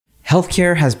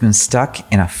Healthcare has been stuck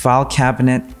in a file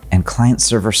cabinet and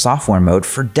client-server software mode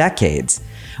for decades.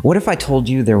 What if I told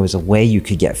you there was a way you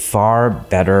could get far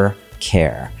better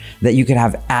care, that you could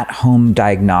have at-home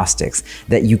diagnostics,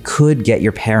 that you could get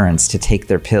your parents to take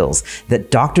their pills, that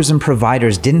doctors and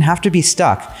providers didn't have to be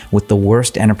stuck with the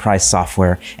worst enterprise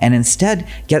software and instead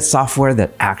get software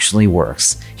that actually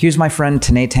works? Here's my friend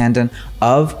Tanay Tandon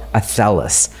of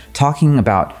Athelas talking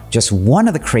about just one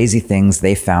of the crazy things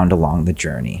they found along the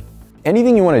journey.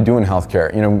 Anything you want to do in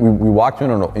healthcare, we walked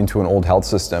into an old health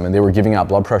system and they were giving out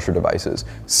blood pressure devices.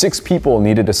 6 people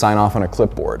needed to sign off on a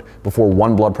clipboard before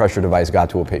one blood pressure device got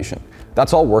to a patient.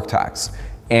 That's all work tax.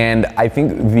 And I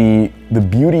think the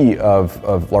beauty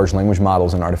of large language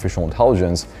models and artificial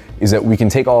intelligence is that we can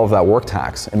take all of that work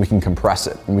tax and we can compress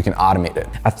it and we can automate it.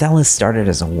 Athelas started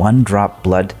as a one-drop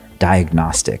blood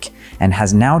diagnostic and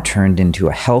has now turned into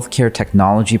a healthcare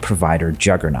technology provider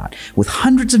juggernaut with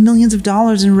hundreds of millions of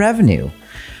dollars in revenue.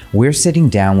 We're sitting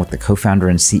down with the co-founder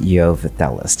and CEO of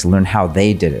Athelas to learn how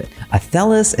they did it.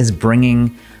 Athelas is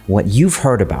bringing what you've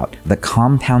heard about, the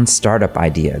compound startup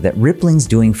idea that Rippling's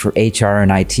doing for HR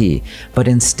and IT, but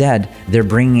instead they're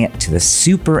bringing it to the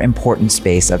super important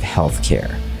space of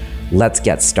healthcare. Let's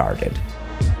get started.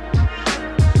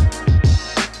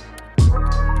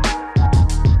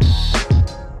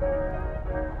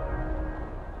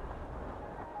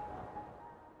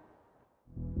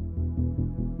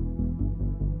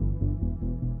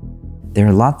 There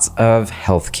are lots of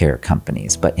healthcare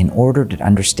companies, but in order to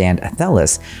understand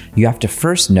Athelas, you have to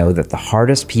first know that the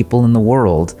hardest people in the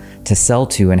world to sell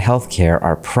to in healthcare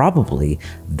are probably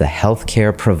the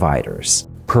healthcare providers.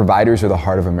 Providers are the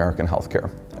heart of American healthcare.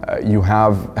 You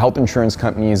have health insurance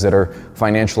companies that are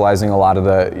financializing a lot of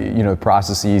the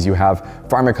processes. You have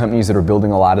pharma companies that are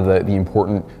building a lot of the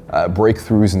important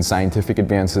breakthroughs and scientific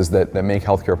advances that make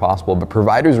healthcare possible. But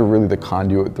providers are really the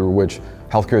conduit through which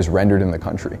healthcare is rendered in the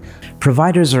country.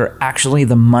 Providers are actually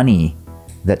the money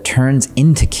that turns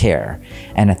into care,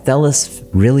 and Athelas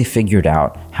really figured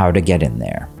out how to get in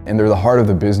there. And they're the heart of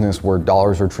the business where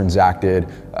dollars are transacted,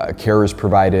 care is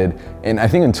provided. And I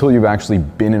think until you've actually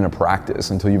been in a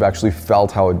practice, until you've actually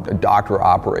felt how a doctor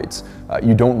operates,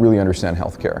 you don't really understand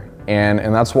healthcare. And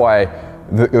that's why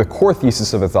the core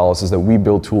thesis of Athelas is that we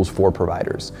build tools for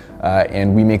providers.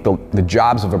 And we make the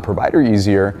jobs of a provider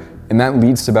easier, and that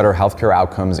leads to better healthcare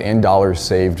outcomes and dollars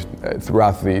saved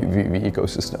throughout the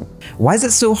ecosystem. Why is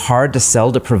it so hard to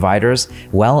sell to providers?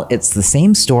 Well, it's the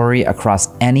same story across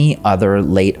any other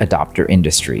late adopter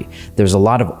industry. There's a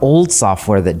lot of old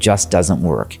software that just doesn't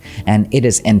work, and it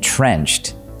is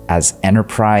entrenched as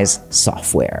enterprise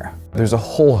software. There's a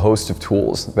whole host of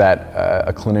tools that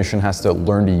a clinician has to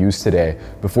learn to use today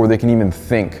before they can even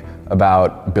think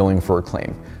about billing for a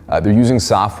claim. They're using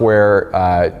software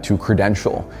to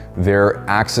credential. They're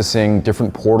accessing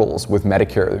different portals with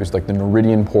Medicare. There's like the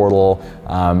Noridian portal.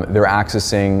 They're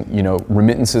accessing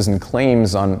remittances and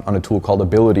claims on a tool called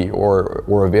Ability or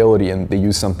Availity, and they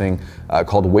use something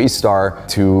called Waystar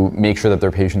to make sure that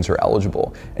their patients are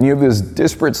eligible. And you have this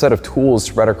disparate set of tools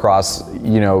spread across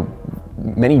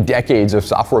many decades of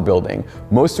software building,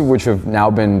 most of which have now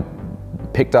been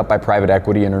picked up by private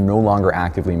equity and are no longer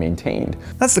actively maintained.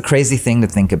 That's the crazy thing to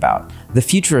think about. The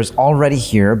future is already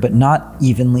here, but not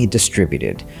evenly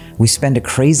distributed. We spend a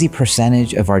crazy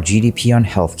percentage of our GDP on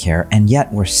healthcare, and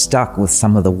yet we're stuck with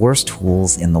some of the worst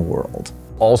tools in the world.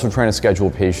 Also trying to schedule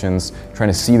patients, trying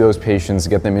to see those patients,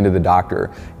 get them into the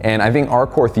doctor. And I think our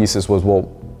core thesis was,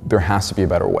 well, there has to be a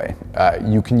better way.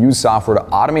 You can use software to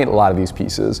automate a lot of these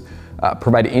pieces,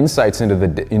 provide insights into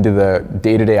the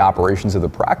day-to-day operations of the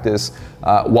practice,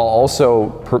 while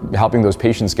also helping those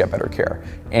patients get better care.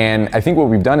 And I think what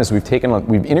we've done is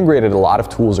we've integrated a lot of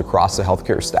tools across the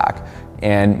healthcare stack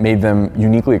and made them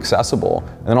uniquely accessible,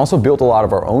 and then also built a lot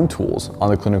of our own tools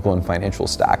on the clinical and financial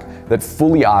stack that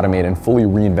fully automate and fully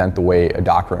reinvent the way a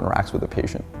doctor interacts with a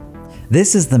patient.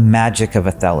 This is the magic of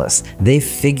Athelas. They've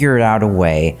figured out a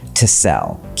way to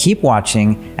sell. Keep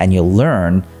watching and you'll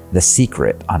learn the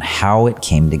secret on how it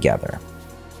came together.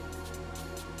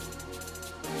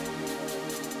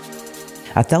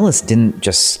 Athelas didn't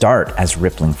just start as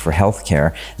Rippling for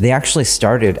healthcare. They actually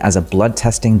started as a blood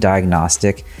testing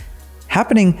diagnostic,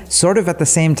 happening sort of at the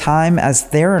same time as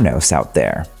Theranos out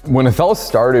there. When Athelas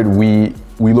started, we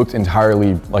looked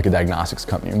entirely like a diagnostics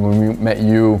company. When we met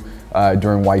you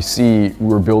during YC, we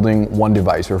were building one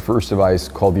device, our first device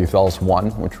called the Athelas One,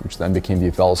 which then became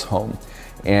the Athelas Home.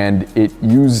 And it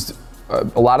used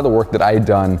a lot of the work that I had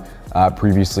done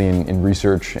previously in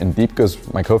research, and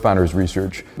Deepika's, my co-founder's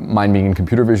research, mine being in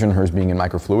computer vision, hers being in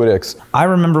microfluidics. I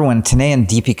remember when Tanay and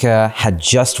Deepika had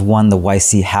just won the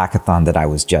YC hackathon that I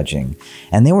was judging,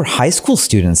 and they were high school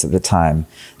students at the time.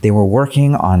 They were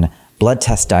working on blood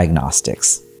test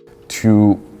diagnostics.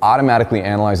 To automatically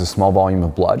analyze a small volume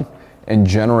of blood and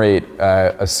generate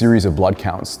a series of blood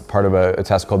counts, part of a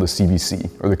test called the CBC,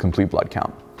 or the complete blood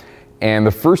count. And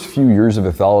the first few years of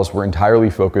Athelas were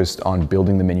entirely focused on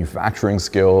building the manufacturing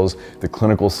skills, the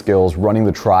clinical skills, running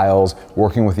the trials,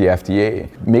 working with the FDA,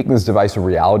 making this device a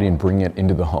reality and bringing it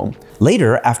into the home.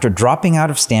 Later, after dropping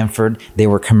out of Stanford, they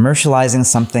were commercializing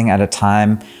something at a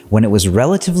time when it was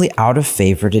relatively out of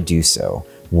favor to do so.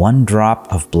 1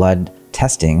 drop of blood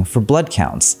testing for blood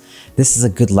counts. This is a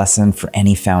good lesson for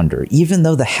any founder. Even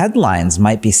though the headlines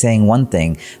might be saying one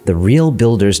thing, the real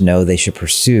builders know they should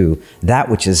pursue that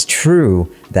which is true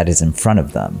that is in front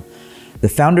of them. The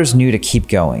founders knew to keep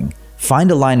going,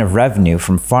 find a line of revenue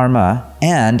from pharma,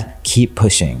 and keep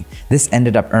pushing. This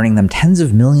ended up earning them tens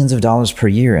of millions of dollars per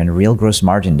year in real gross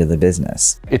margin to the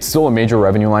business. It's still a major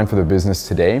revenue line for the business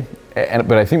today.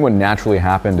 But I think what naturally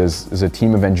happened is a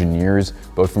team of engineers,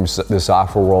 both from the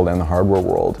software world and the hardware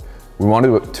world. We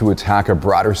wanted to attack a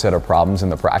broader set of problems in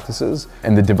the practices,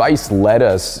 and the device led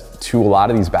us to a lot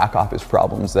of these back office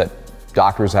problems that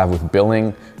doctors have with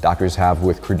billing, doctors have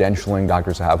with credentialing,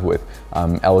 doctors have with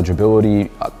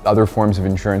eligibility, other forms of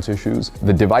insurance issues.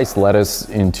 The device led us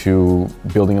into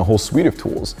building a whole suite of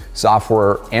tools,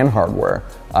 software and hardware,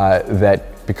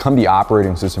 that become the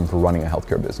operating system for running a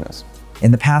healthcare business. In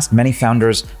the past, many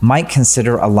founders might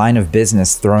consider a line of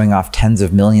business throwing off tens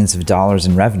of millions of dollars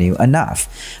in revenue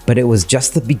enough, but it was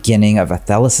just the beginning of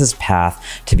Athelas'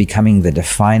 path to becoming the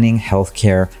defining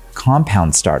healthcare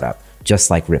compound startup,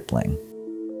 just like Rippling.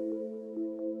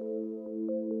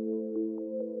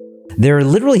 There are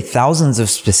literally thousands of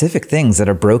specific things that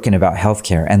are broken about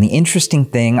healthcare, and the interesting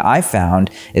thing I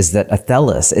found is that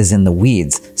Athelas is in the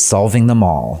weeds, solving them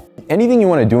all. Anything you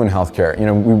want to do in healthcare,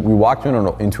 we walked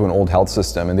into an old health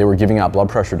system and they were giving out blood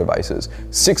pressure devices.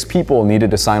 6 people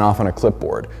needed to sign off on a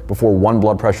clipboard before 1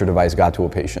 blood pressure device got to a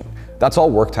patient. That's all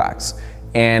work tax.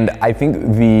 And I think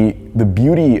the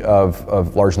beauty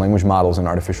of large language models and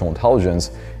artificial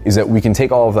intelligence is that we can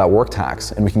take all of that work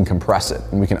tax and we can compress it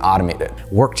and we can automate it.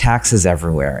 Work tax is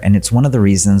everywhere, and it's one of the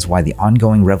reasons why the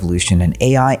ongoing revolution in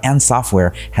AI and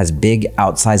software has big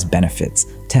outsized benefits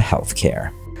to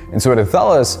healthcare. And so at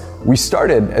Athelas, we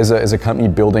started as a company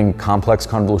building complex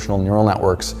convolutional neural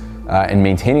networks and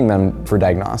maintaining them for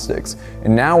diagnostics.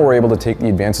 And now we're able to take the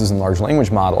advances in large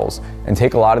language models and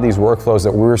take a lot of these workflows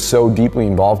that we're so deeply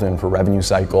involved in for revenue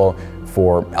cycle,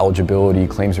 for eligibility,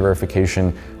 claims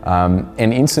verification,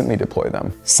 and instantly deploy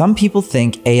them. Some people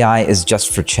think AI is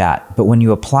just for chat, but when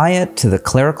you apply it to the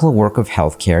clerical work of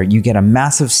healthcare, you get a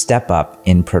massive step up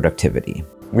in productivity.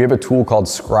 We have a tool called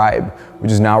Scribe, which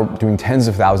is now doing tens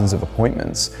of thousands of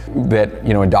appointments that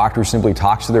a doctor simply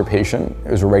talks to their patient.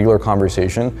 There's a regular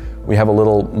conversation. We have a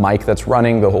little mic that's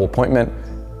running the whole appointment.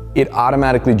 It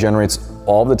automatically generates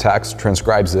all the text,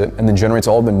 transcribes it, and then generates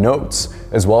all the notes,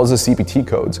 as well as the CPT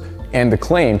codes and the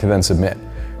claim to then submit.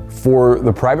 For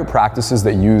the private practices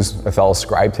that use Athelas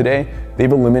Scribe today,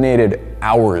 they've eliminated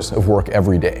hours of work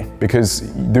every day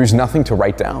because there's nothing to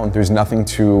write down. There's nothing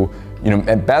to,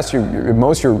 at best, you're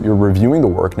reviewing the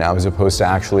work now as opposed to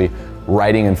actually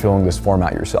writing and filling this form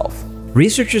out yourself.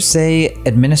 Researchers say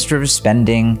administrative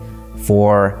spending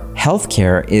for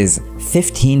healthcare is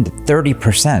 15 to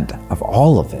 30% of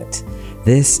all of it.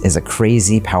 This is a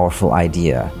crazy, powerful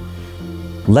idea.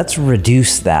 Let's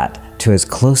reduce that to as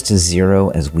close to zero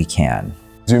as we can.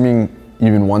 Zooming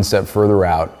even one step further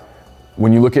out,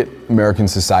 when you look at American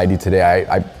society today,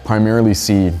 I primarily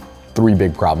see 3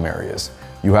 big problem areas.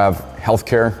 You have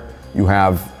healthcare, you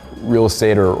have real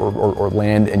estate or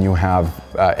land, and you have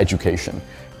education.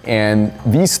 And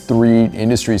these 3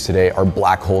 industries today are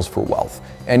black holes for wealth.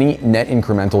 Any net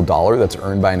incremental dollar that's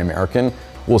earned by an American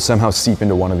will somehow seep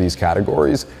into one of these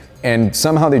categories. And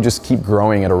somehow they just keep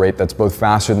growing at a rate that's both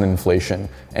faster than inflation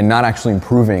and not actually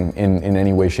improving in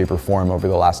any way, shape, or form over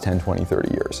the last 10, 20,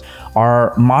 30 years.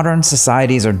 Our modern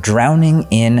societies are drowning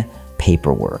in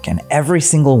paperwork, and every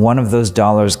single one of those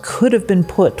dollars could have been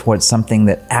put towards something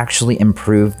that actually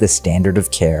improved the standard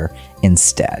of care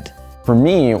instead. For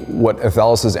me, what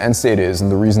Athelas' end state is,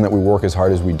 and the reason that we work as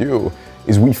hard as we do,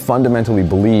 is we fundamentally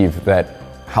believe that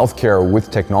healthcare with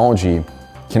technology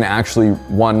can actually,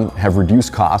 1, have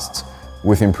reduced costs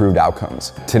with improved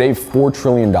outcomes. Today, $4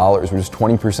 trillion, which is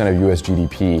 20% of US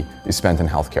GDP, is spent in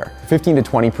healthcare. 15 to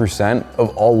 20%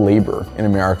 of all labor in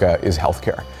America is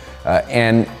healthcare.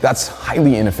 And that's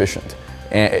highly inefficient.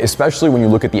 And especially when you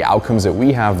look at the outcomes that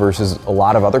we have versus a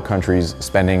lot of other countries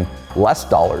spending less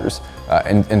dollars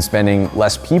and spending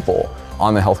less people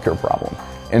on the healthcare problem.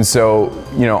 And so,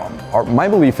 my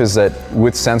belief is that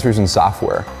with sensors and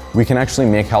software, we can actually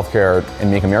make healthcare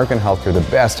and make American healthcare the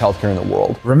best healthcare in the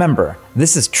world. Remember,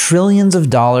 this is trillions of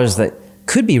dollars that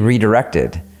could be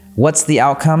redirected. What's the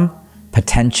outcome?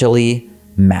 Potentially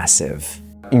massive.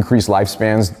 Increase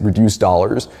lifespans, reduce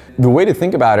dollars. The way to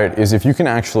think about it is if you can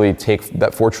actually take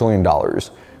that $4 trillion,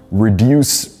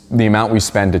 reduce the amount we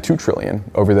spend to $2 trillion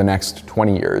over the next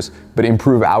 20 years, but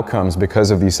improve outcomes because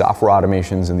of these software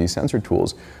automations and these sensor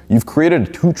tools, you've created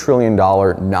a $2 trillion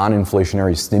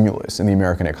non-inflationary stimulus in the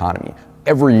American economy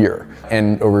every year.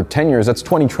 And over 10 years, that's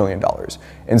 $20 trillion.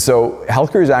 And so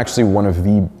healthcare is actually one of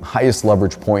the highest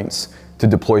leverage points to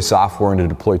deploy software and to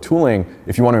deploy tooling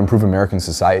if you want to improve American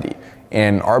society.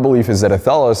 And our belief is that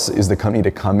Athelas is the company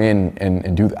to come in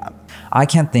and do that. I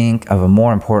can't think of a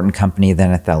more important company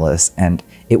than Athelas, and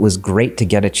it was great to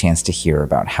get a chance to hear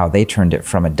about how they turned it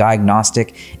from a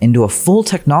diagnostic into a full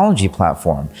technology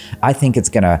platform. I think it's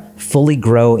going to fully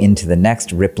grow into the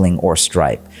next Rippling or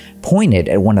Stripe, pointed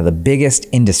at one of the biggest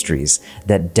industries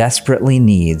that desperately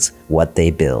needs what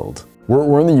they build.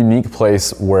 We're in the unique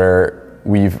place where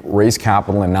we've raised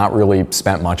capital and not really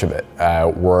spent much of it.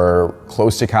 We're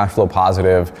close to cash flow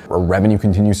positive. Our revenue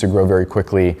continues to grow very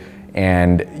quickly.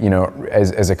 And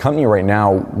as a company right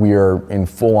now, we are in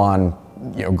full-on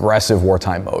aggressive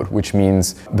wartime mode, which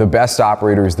means the best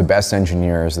operators, the best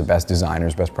engineers, the best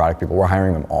designers, best product people, we're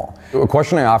hiring them all. A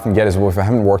question I often get is, well, if I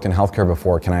haven't worked in healthcare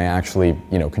before, can I actually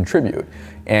contribute?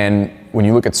 And when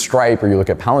you look at Stripe or you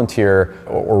look at Palantir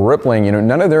or Rippling,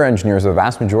 none of their engineers, the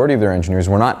vast majority of their engineers,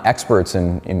 were not experts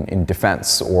in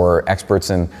defense or experts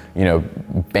in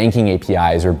banking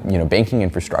APIs or banking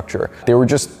infrastructure. They were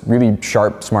just really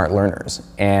sharp, smart learners.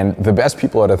 And the best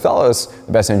people at Athelas,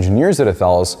 the best engineers at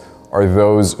Athelas, are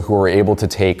those who are able to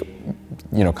take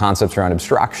concepts around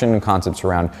abstraction, concepts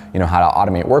around how to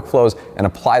automate workflows and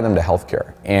apply them to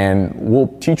healthcare. And we'll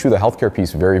teach you the healthcare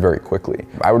piece very, very quickly.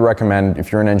 I would recommend if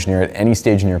you're an engineer at any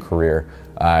stage in your career,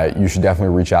 you should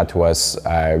definitely reach out to us.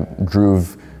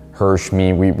 Dhruv, Hirsch,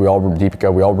 me,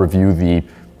 Deepika, we all review the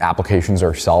applications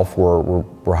ourselves.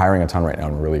 We're hiring a ton right now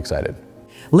and we're really excited.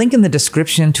 Link in the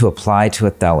description to apply to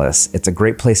Athelas. It's a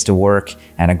great place to work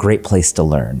and a great place to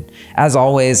learn. As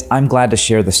always, I'm glad to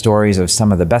share the stories of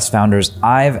some of the best founders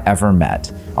I've ever met.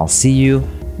 I'll see you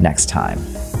next time.